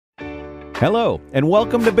Hello, and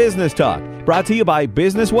welcome to Business Talk, brought to you by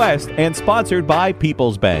Business West and sponsored by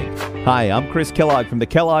People's Bank. Hi, I'm Chris Kellogg from the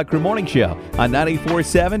Kellogg Crew Morning Show on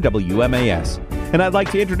 94.7 WMAS. And I'd like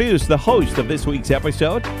to introduce the host of this week's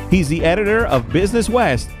episode. He's the editor of Business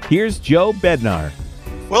West. Here's Joe Bednar.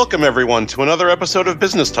 Welcome, everyone, to another episode of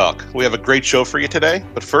Business Talk. We have a great show for you today,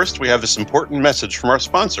 but first we have this important message from our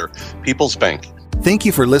sponsor, People's Bank. Thank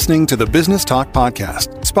you for listening to the Business Talk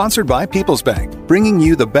podcast, sponsored by People's Bank, bringing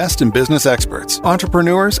you the best in business experts,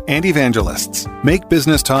 entrepreneurs, and evangelists. Make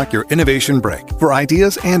Business Talk your innovation break for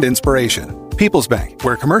ideas and inspiration. People's Bank,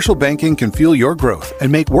 where commercial banking can fuel your growth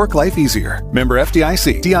and make work life easier. Member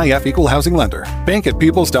FDIC, DIF Equal Housing Lender. Bank at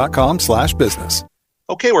peoples.com/business.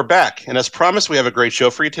 Okay, we're back. And as promised, we have a great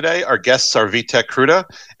show for you today. Our guests are Vitek Kruta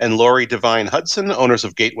and Lori Divine-Hudson, owners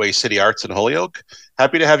of Gateway City Arts in Holyoke.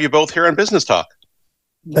 Happy to have you both here on Business Talk.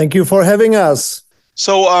 Thank you for having us.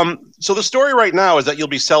 So the story right now is that you'll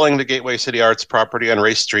be selling the Gateway City Arts property on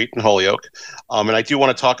Race Street in Holyoke. And I do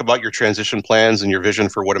want to talk about your transition plans and your vision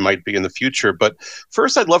for what it might be in the future. But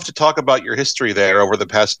first, I'd love to talk about your history there over the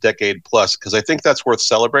past decade plus, because I think that's worth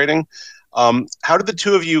celebrating. How did the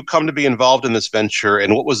two of you come to be involved in this venture,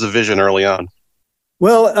 and what was the vision early on?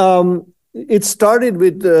 Well, it started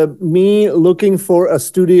with me looking for a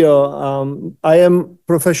studio. I am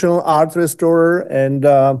professional art restorer and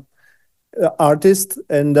artist,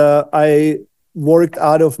 and I worked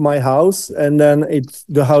out of my house, and then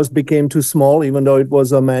the house became too small, even though it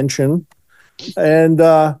was a mansion. And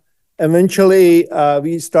eventually,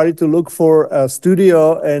 we started to look for a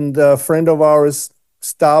studio, and a friend of ours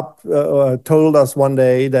told us one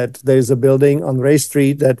day that there's a building on Race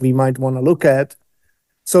Street that we might want to look at.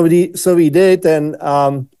 So we did, and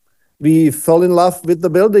we fell in love with the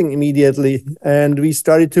building immediately, and we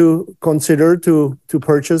started to consider to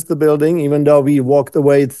purchase the building, even though we walked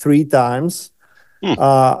away 3 times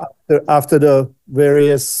after the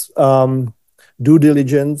various due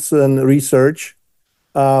diligence and research.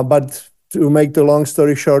 But to make the long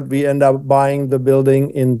story short, we ended up buying the building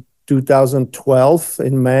in 2012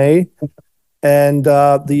 in May. And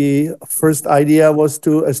the first idea was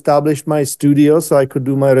to establish my studio so I could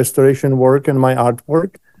do my restoration work and my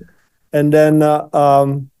artwork. And then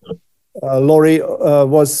Lori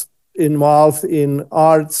was involved in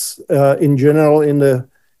arts in general in the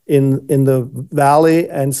valley,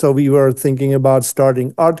 and so we were thinking about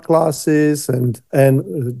starting art classes, and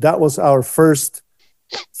that was our first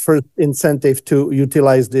incentive to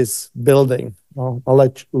utilize this building. I'll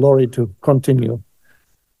let Lori to continue.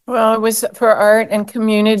 Well, it was for art and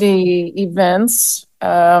community events.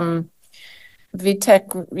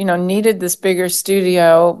 Vitek, needed this bigger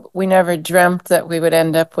studio. We never dreamt that we would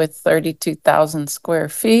end up with 32,000 square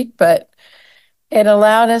feet, but it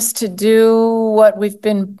allowed us to do what we've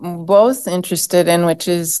been both interested in, which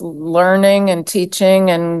is learning and teaching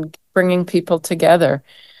and bringing people together.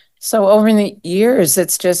 So over the years,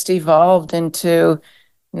 it's just evolved into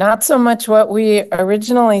not so much what we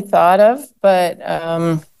originally thought of, but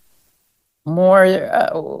more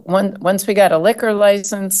once we got a liquor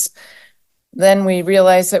license, then we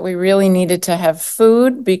realized that we really needed to have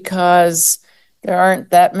food because there aren't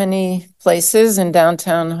that many places in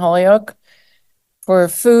downtown Holyoke for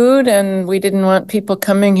food, and we didn't want people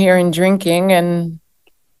coming here and drinking and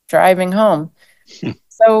driving home.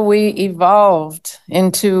 So we evolved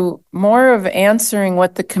into more of answering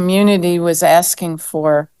what the community was asking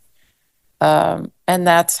for, and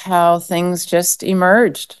that's how things just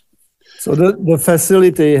emerged. So the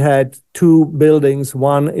facility had 2 buildings.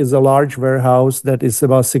 One is a large warehouse that is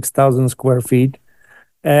about 6,000 square feet.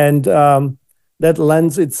 And that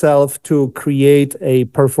lends itself to create a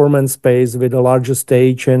performance space with a larger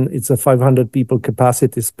stage. And it's a 500 people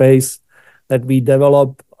capacity space that we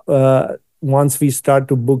develop. Once we start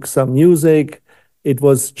to book some music, it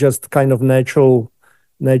was just kind of natural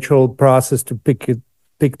process to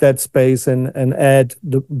pick that space and add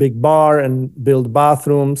the big bar and build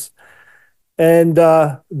bathrooms. And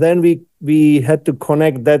then we had to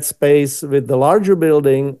connect that space with the larger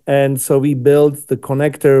building. And so we built the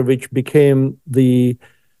connector, which became the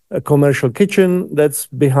commercial kitchen that's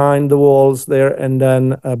behind the walls there. And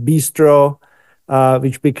then a bistro,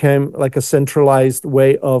 which became like a centralized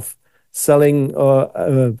way of selling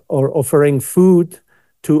or offering food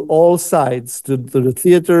to all sides, to the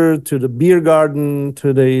theater, to the beer garden,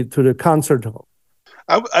 to the concert hall.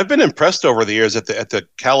 I've been impressed over the years at the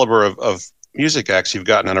caliber of music acts you've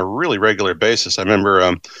gotten on a really regular basis. I remember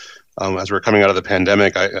as we were coming out of the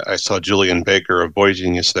pandemic, I saw Julian Baker of Boy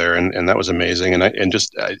Genius there, and that was amazing. And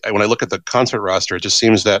when I look at the concert roster, it just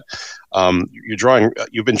seems that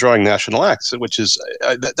you've been drawing national acts, which is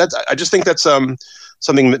I just think that's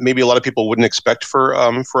something that maybe a lot of people wouldn't expect for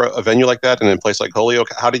a venue like that and in a place like Holyoke.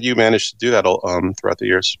 How did you manage to do that throughout the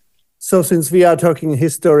years? So since we are talking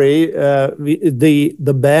history,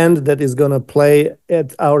 the band that is going to play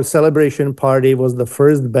at our celebration party was the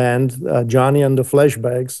first band, Johnny and the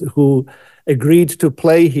Flashbacks, who agreed to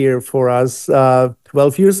play here for us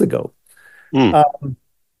 12 years ago.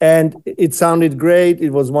 And it sounded great. It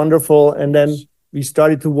was wonderful. And then we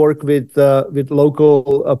started to work with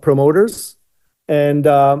local promoters, and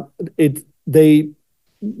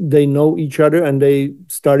they know each other, and they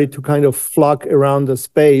started to kind of flock around the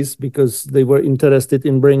space because they were interested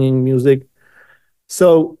in bringing music.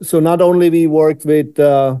 So not only we worked with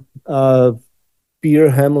Peter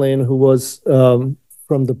Hamlin, who was from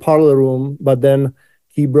the Parlor Room, but then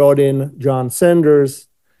he brought in John Sanders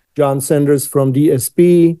from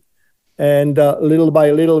DSP, and little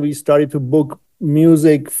by little we started to book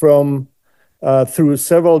music from through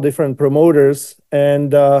several different promoters,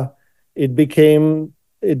 and it became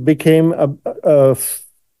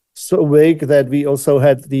so big that we also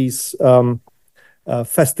had these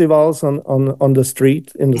festivals on the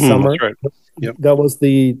street in the summer. That's right. Yep. That was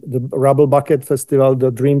the Rubble Bucket Festival,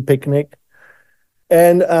 the Dream Picnic,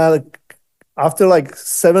 and after like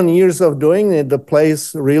 7 years of doing it, the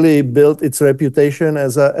place really built its reputation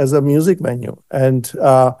as a music venue. And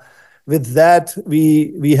with that,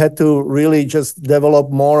 we had to really just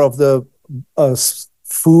develop more of the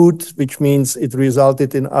food, which means it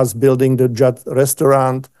resulted in us building the Judd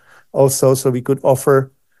restaurant also, so we could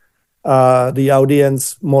offer the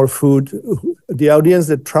audience more food. The audience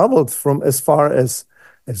that traveled from as far as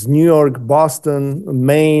New York, Boston,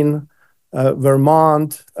 Maine,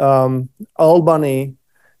 Vermont, Albany,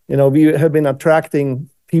 we have been attracting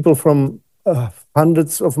people from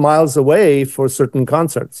hundreds of miles away for certain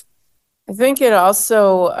concerts. I think it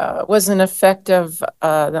also was an effect of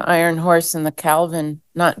the Iron Horse and the Calvin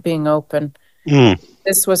not being open.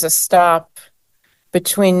 This was a stop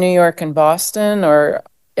between New York and Boston, or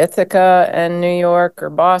Ithaca and New York, or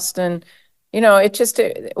Boston.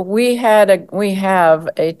 We have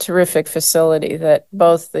a terrific facility that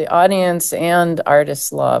both the audience and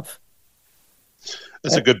artists love.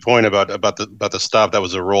 That's a good point about the stop. That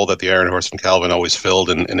was a role that the Iron Horse and Calvin always filled,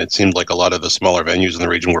 and it seemed like a lot of the smaller venues in the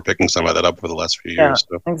region were picking some of that up for the last few years.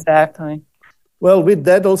 Yeah, so. Exactly. Well, with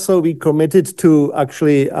that also, we committed to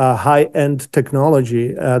actually high-end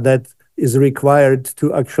technology that is required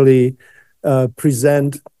to actually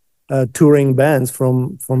present touring bands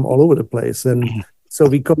from all over the place. And so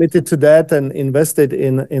we committed to that and invested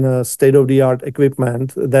in a state-of-the-art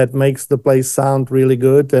equipment that makes the place sound really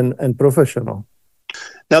good and professional.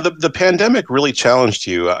 Now, the pandemic really challenged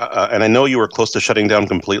you, and I know you were close to shutting down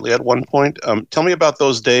completely at one point. Tell me about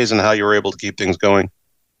those days and how you were able to keep things going.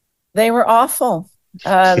 They were awful.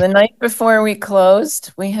 The night before we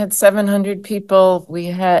closed, we had 700 people we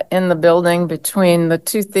had in the building. Between the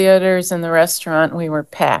two theaters and the restaurant, we were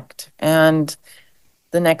packed. And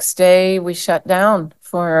the next day, we shut down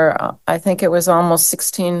for, I think it was almost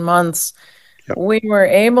 16 months. Yep. We were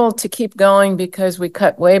able to keep going because we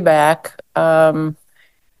cut way back.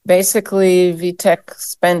 Basically, Vitek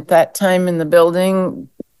spent that time in the building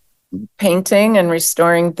painting and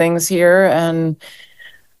restoring things here, and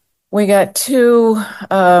we got 2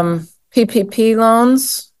 PPP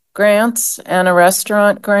loans, grants, and a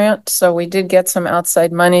restaurant grant, so we did get some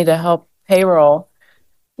outside money to help payroll.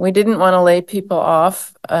 We didn't want to lay people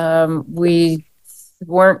off. We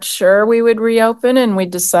weren't sure we would reopen, and we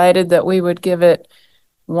decided that we would give it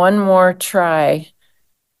one more try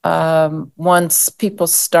once people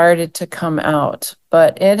started to come out.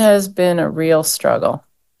 But it has been a real struggle,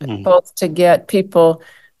 both to get people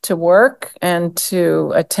to work and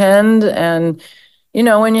to attend. And,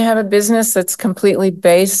 when you have a business that's completely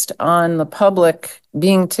based on the public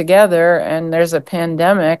being together and there's a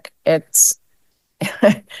pandemic, it's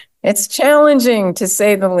it's challenging, to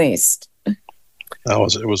say the least.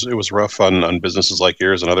 It was rough on businesses like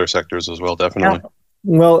yours and other sectors as well, definitely. Yeah.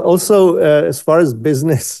 Well, also, as far as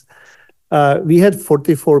business, we had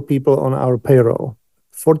 44 people on our payroll.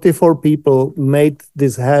 44 people made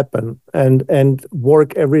this happen and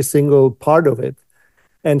work every single part of it.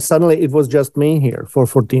 And suddenly it was just me here for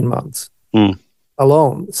 14 months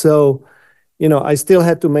alone. So, I still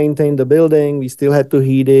had to maintain the building. We still had to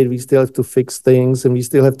heat it. We still have to fix things. And we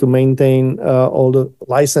still have to maintain all the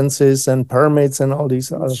licenses and permits and all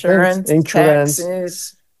these other things. Insurance,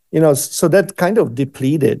 taxes. So that kind of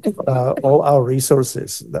depleted all our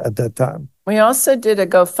resources at that time. We also did a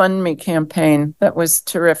GoFundMe campaign that was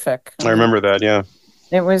terrific. I remember that, yeah.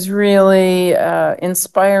 It was really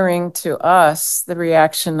inspiring to us, the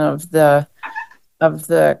reaction of the of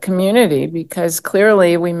the community, because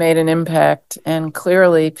clearly we made an impact and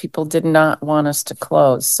clearly people did not want us to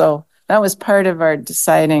close. So that was part of our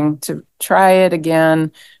deciding to try it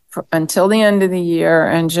again until the end of the year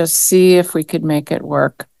and just see if we could make it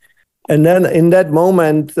work. And then in that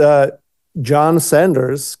moment, John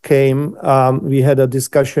Sanders came. We had a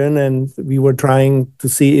discussion, and we were trying to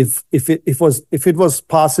see if it was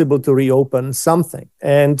possible to reopen something.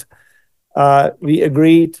 And we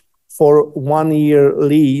agreed for 1 year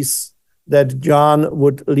lease that John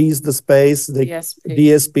would lease the space.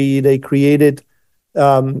 DSP. They created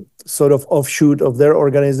sort of offshoot of their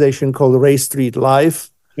organization called Ray Street Live.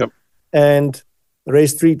 Yep. And Ray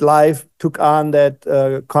Street Live took on that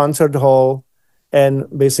concert hall and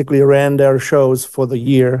basically ran their shows for the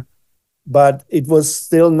year. But it was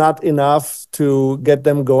still not enough to get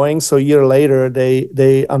them going. So a year later,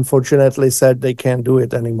 they unfortunately said they can't do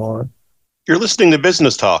it anymore. You're listening to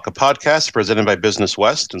Business Talk, a podcast presented by Business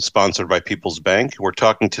West and sponsored by People's Bank. We're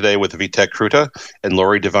talking today with Vitek Kruta and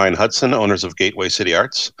Lori Divine-Hudson, owners of Gateway City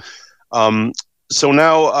Arts. So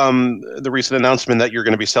now the recent announcement that you're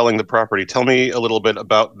going to be selling the property. Tell me a little bit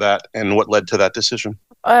about that and what led to that decision.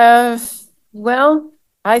 Well,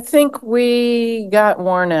 I think we got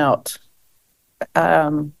worn out.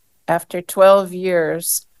 After 12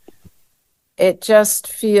 years, it just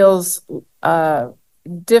feels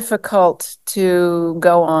difficult to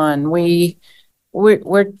go on. We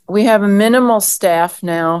have a minimal staff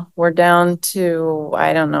now. We're down to,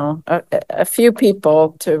 I don't know, a few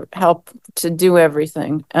people to help to do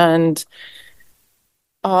everything. And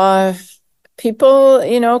people,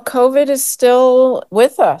 COVID is still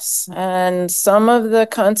with us, and some of the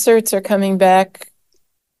concerts are coming back,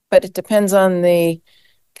 but it depends on the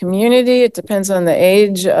community. It depends on the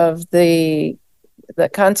age of the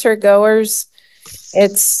concert goers.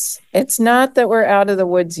 It's not that we're out of the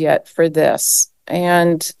woods yet for this.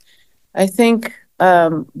 And I think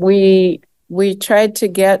we tried to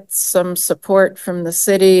get some support from the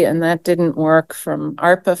city, and that didn't work, from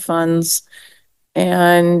ARPA funds.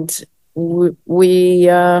 And we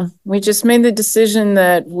just made the decision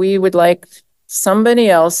that we would like somebody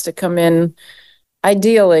else to come in.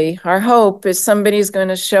 Ideally, our hope is somebody's going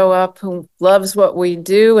to show up who loves what we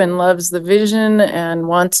do and loves the vision and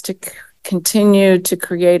wants to continue to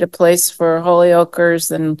create a place for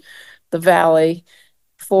Holyoakers and the Valley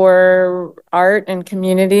for art and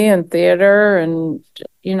community and theater. And,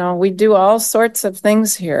 we do all sorts of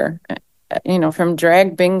things here, from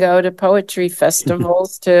drag bingo to poetry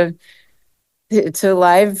festivals to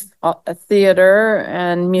live theater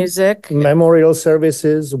and music, memorial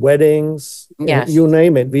services, weddings, yes, you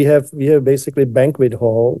name it. We have basically banquet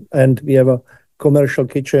hall, and we have a commercial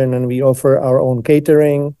kitchen, and we offer our own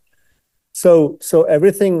catering. So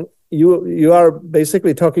everything, you are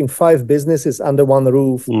basically talking 5 businesses under one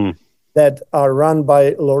roof that are run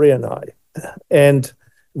by Lori and I, and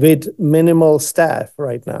with minimal staff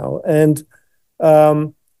right now. And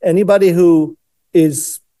anybody who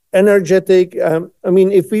is energetic,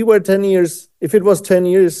 if we were 10 years, if it was 10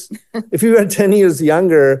 years, if we were 10 years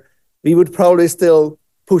younger, we would probably still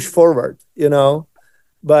push forward,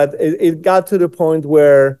 but it got to the point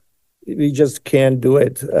where we just can't do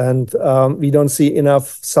it. And we don't see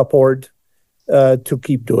enough support to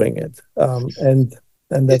keep doing it. And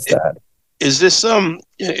that's that. Is this,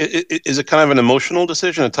 is it kind of an emotional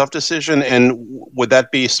decision, a tough decision? And would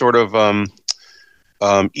that be sort of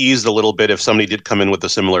eased a little bit if somebody did come in with a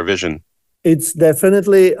similar vision? It's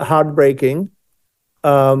definitely heartbreaking.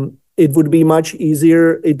 It would be much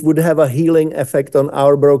easier. It would have a healing effect on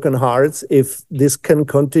our broken hearts if this can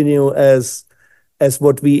continue as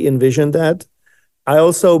what we envisioned that. I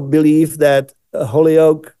also believe that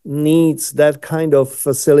Holyoke needs that kind of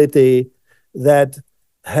facility that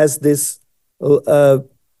has this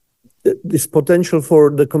potential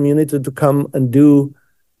for the community to come and do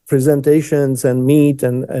presentations and meet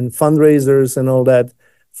and fundraisers and all that.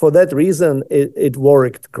 For that reason, it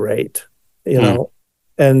worked great,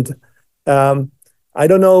 And I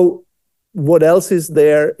don't know what else is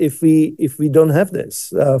there if we don't have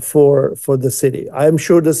this for the city. I'm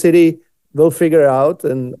sure the city will figure out,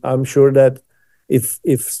 and I'm sure that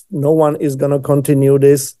if no one is going to continue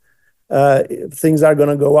this, things are going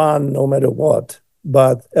to go on no matter what.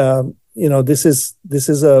 But this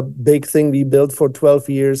is a big thing we built for 12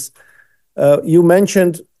 years. You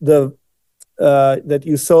mentioned that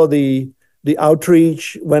you saw the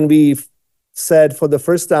outreach when we said for the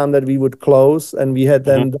first time that we would close, and we had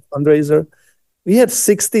then the fundraiser. We had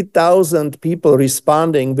 60,000 people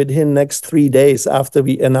responding within next 3 days after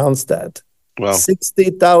we announced that. Wow.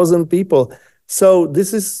 60,000 people. So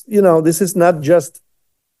this is not just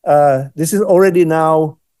this is already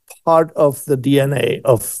now part of the DNA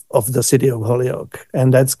of the city of Holyoke,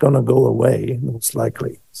 and that's going to go away most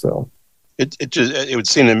likely. So it would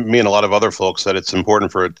seem to me and a lot of other folks that it's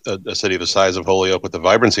important for a city the size of Holyoke, with the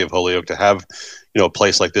vibrancy of Holyoke, to have a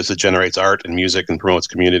place like this that generates art and music and promotes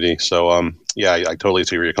community. So I totally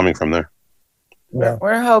see where you're coming from there. Yeah.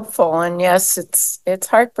 We're hopeful, and yes, it's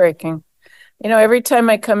heartbreaking. Every time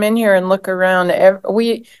I come in here and look around,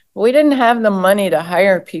 we didn't have the money to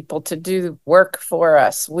hire people to do work for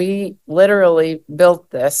us. We literally built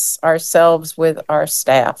this ourselves with our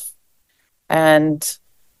staff. And,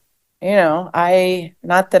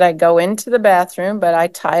 not that I go into the bathroom, but I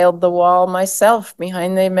tiled the wall myself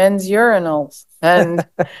behind the men's urinals. And,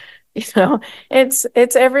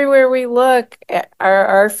 it's everywhere we look at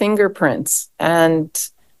our fingerprints. And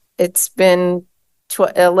it's been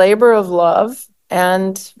a labor of love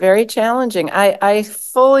and very challenging. I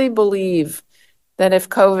fully believe that if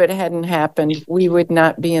COVID hadn't happened, we would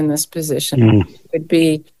not be in this position.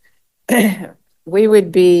 We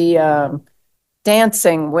would be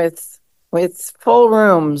dancing with full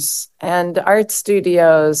rooms and art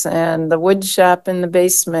studios and the wood shop in the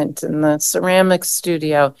basement and the ceramics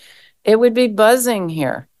studio. It would be buzzing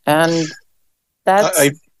here, and that's.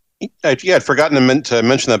 I'd forgotten to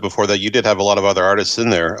mention that before, that you did have a lot of other artists in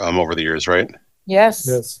there over the years, right?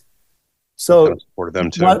 Yes. So kind of supported them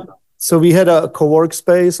too. So we had a co-work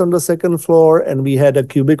space on the second floor, and we had a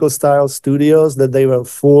cubicle-style studios that they were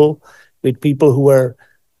full with people who were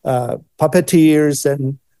puppeteers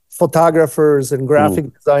and photographers and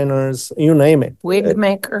graphic designers, you name it. Wig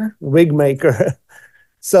maker.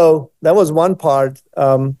 So that was one part.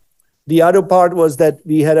 The other part was that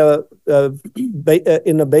we had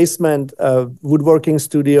in the basement woodworking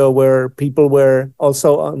studio where people were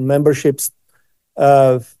also on memberships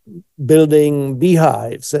building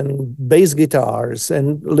beehives and bass guitars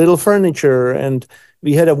and little furniture. And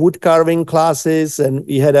we had a wood carving classes, and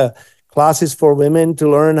we had classes for women to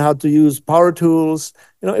learn how to use power tools.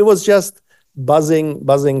 It was just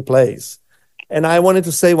buzzing place. And I wanted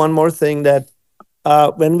to say one more thing, that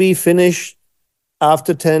when we finished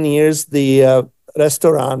after 10 years, the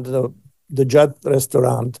restaurant, the Judd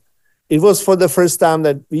restaurant, it was for the first time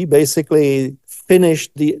that we basically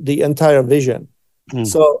finished the entire vision.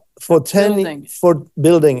 So for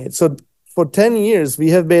building it. So for 10 years,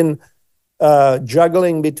 we have been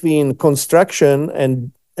juggling between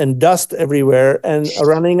construction and dust everywhere and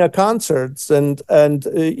running concerts and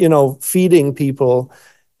feeding people.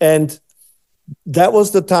 And that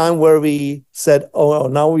was the time where we said, oh,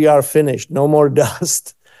 now we are finished. No more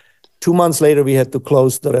dust. 2 months later, we had to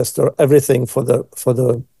close the restaurant, everything for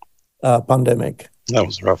the pandemic. That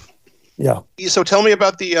was rough. Yeah. So tell me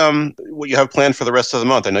about the what you have planned for the rest of the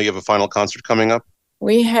month. I know you have a final concert coming up.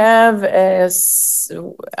 We have a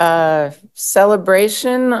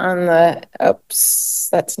celebration on the. Oops,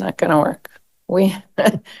 that's not going to work. We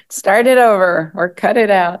start it over or cut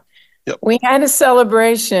it out. Yep. We had a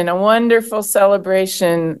wonderful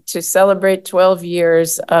celebration to celebrate 12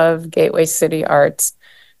 years of Gateway City Arts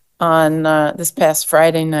on this past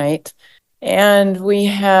Friday night. And we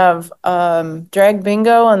have drag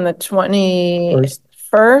bingo on the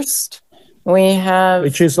 21st. We have,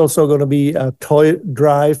 which is also going to be a toy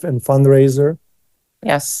drive and fundraiser.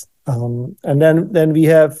 Yes. And then we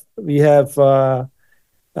have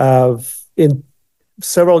in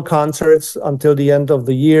several concerts until the end of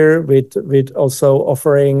the year, with also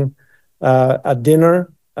offering a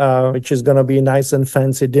dinner, which is going to be a nice and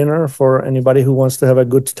fancy dinner for anybody who wants to have a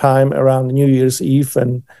good time around New Year's Eve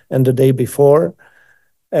and the day before.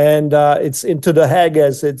 And it's Into the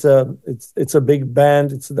Haggis. It's a big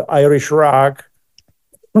band. It's the Irish rock.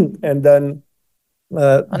 And then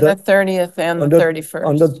on the 30th and the 31st.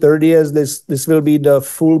 On the 30th, this will be the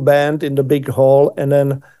full band in the big hall, and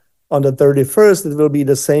then on the 31st, it will be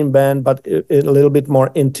the same band, but a little bit more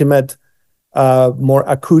intimate, more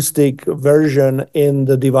acoustic version in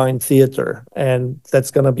the Divine Theater, and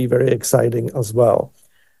that's going to be very exciting as well.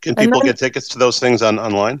 Can people get tickets to those things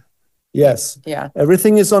online? Yes. Yeah.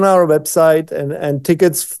 Everything is on our website, and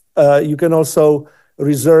tickets. You can also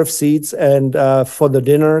reserve seats, and for the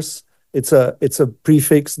dinners, it's a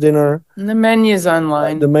prefix dinner. And the menu's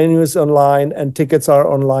online. The menu is online, and tickets are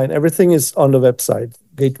online. Everything is on the website,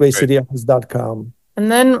 gatewaycityoffice.com.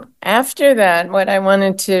 And then after that, what I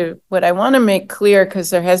want to make clear, because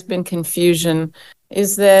there has been confusion,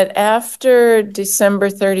 is that after December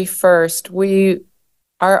 31st, we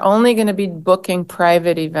are only going to be booking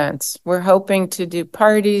private events. We're hoping to do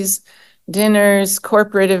parties, dinners,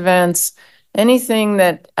 corporate events, anything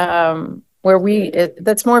that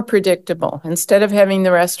that's more predictable. Instead of having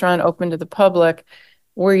the restaurant open to the public,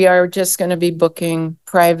 we are just going to be booking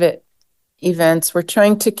private events. We're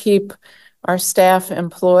trying to keep our staff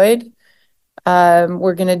employed.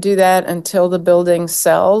 We're going to do that until the building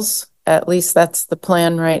sells. At least that's the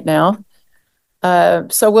plan right now.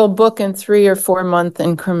 So we'll book in 3 or 4 month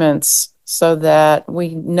increments so that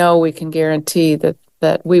we know we can guarantee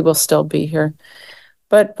that we will still be here.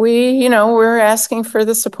 But we're asking for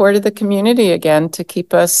the support of the community again to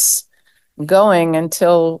keep us going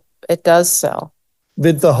until it does sell.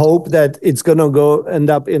 With the hope that it's going to end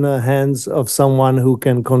up in the hands of someone who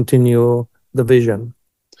can continue the vision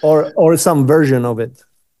or some version of it.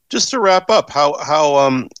 Just to wrap up, how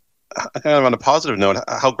kind of on a positive note,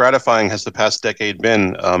 how gratifying has the past decade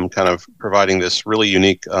been kind of providing this really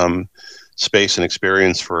unique space and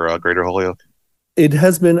experience for Greater Holyoke? It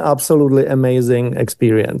has been absolutely amazing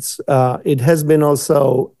experience. It has been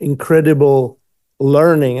also incredible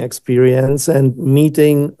learning experience and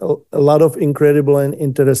meeting a lot of incredible and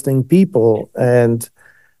interesting people. And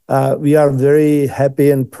we are very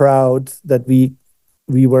happy and proud that we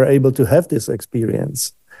were able to have this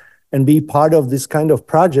experience and be part of this kind of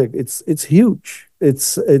project. It's huge.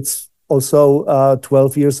 It's also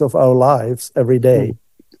 12 years of our lives every day.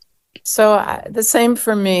 So the same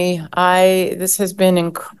for me. This has been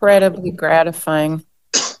incredibly gratifying.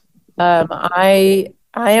 I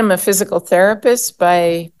am a physical therapist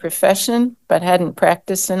by profession, but hadn't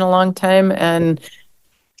practiced in a long time, and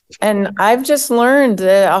I've just learned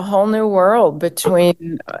a whole new world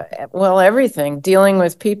between everything, dealing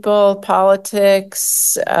with people,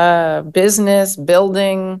 politics, business,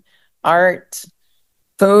 building, art,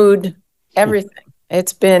 food, everything.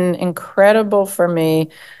 It's been incredible for me.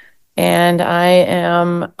 And I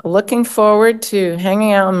am looking forward to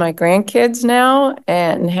hanging out with my grandkids now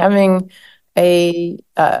and having a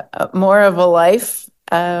more of a life.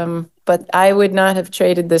 But I would not have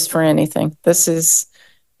traded this for anything.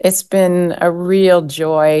 It's been a real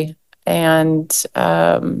joy and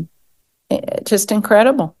just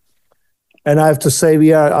incredible. And I have to say,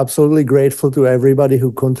 we are absolutely grateful to everybody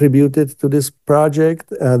who contributed to this project.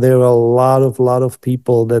 There were a lot of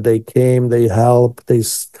people that they came, they helped, they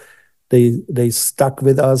stuck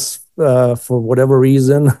with us for whatever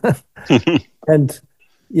reason, and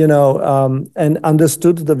and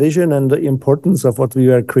understood the vision and the importance of what we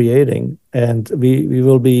were creating. And we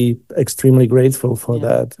will be extremely grateful for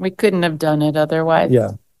that. We couldn't have done it otherwise.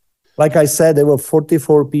 Yeah, like I said, there were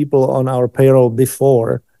 44 people on our payroll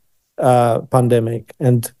before pandemic,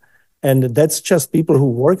 and that's just people who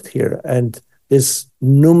worked here. And there's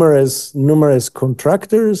numerous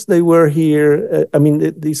contractors. They were here.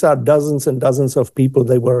 These are dozens and dozens of people.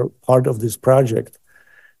 They were part of this project.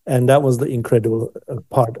 And that was the incredible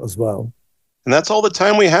part as well. And that's all the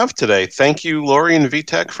time we have today. Thank you, Lori and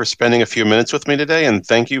Vitek, for spending a few minutes with me today. And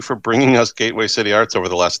thank you for bringing us Gateway City Arts over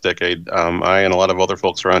the last decade. I and a lot of other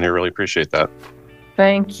folks around here really appreciate that.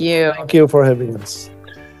 Thank you. Thank you for having us.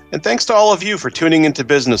 And thanks to all of you for tuning into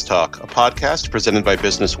Business Talk, a podcast presented by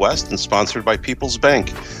Business West and sponsored by People's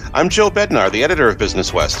Bank. I'm Joe Bednar, the editor of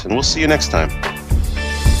Business West, and we'll see you next time.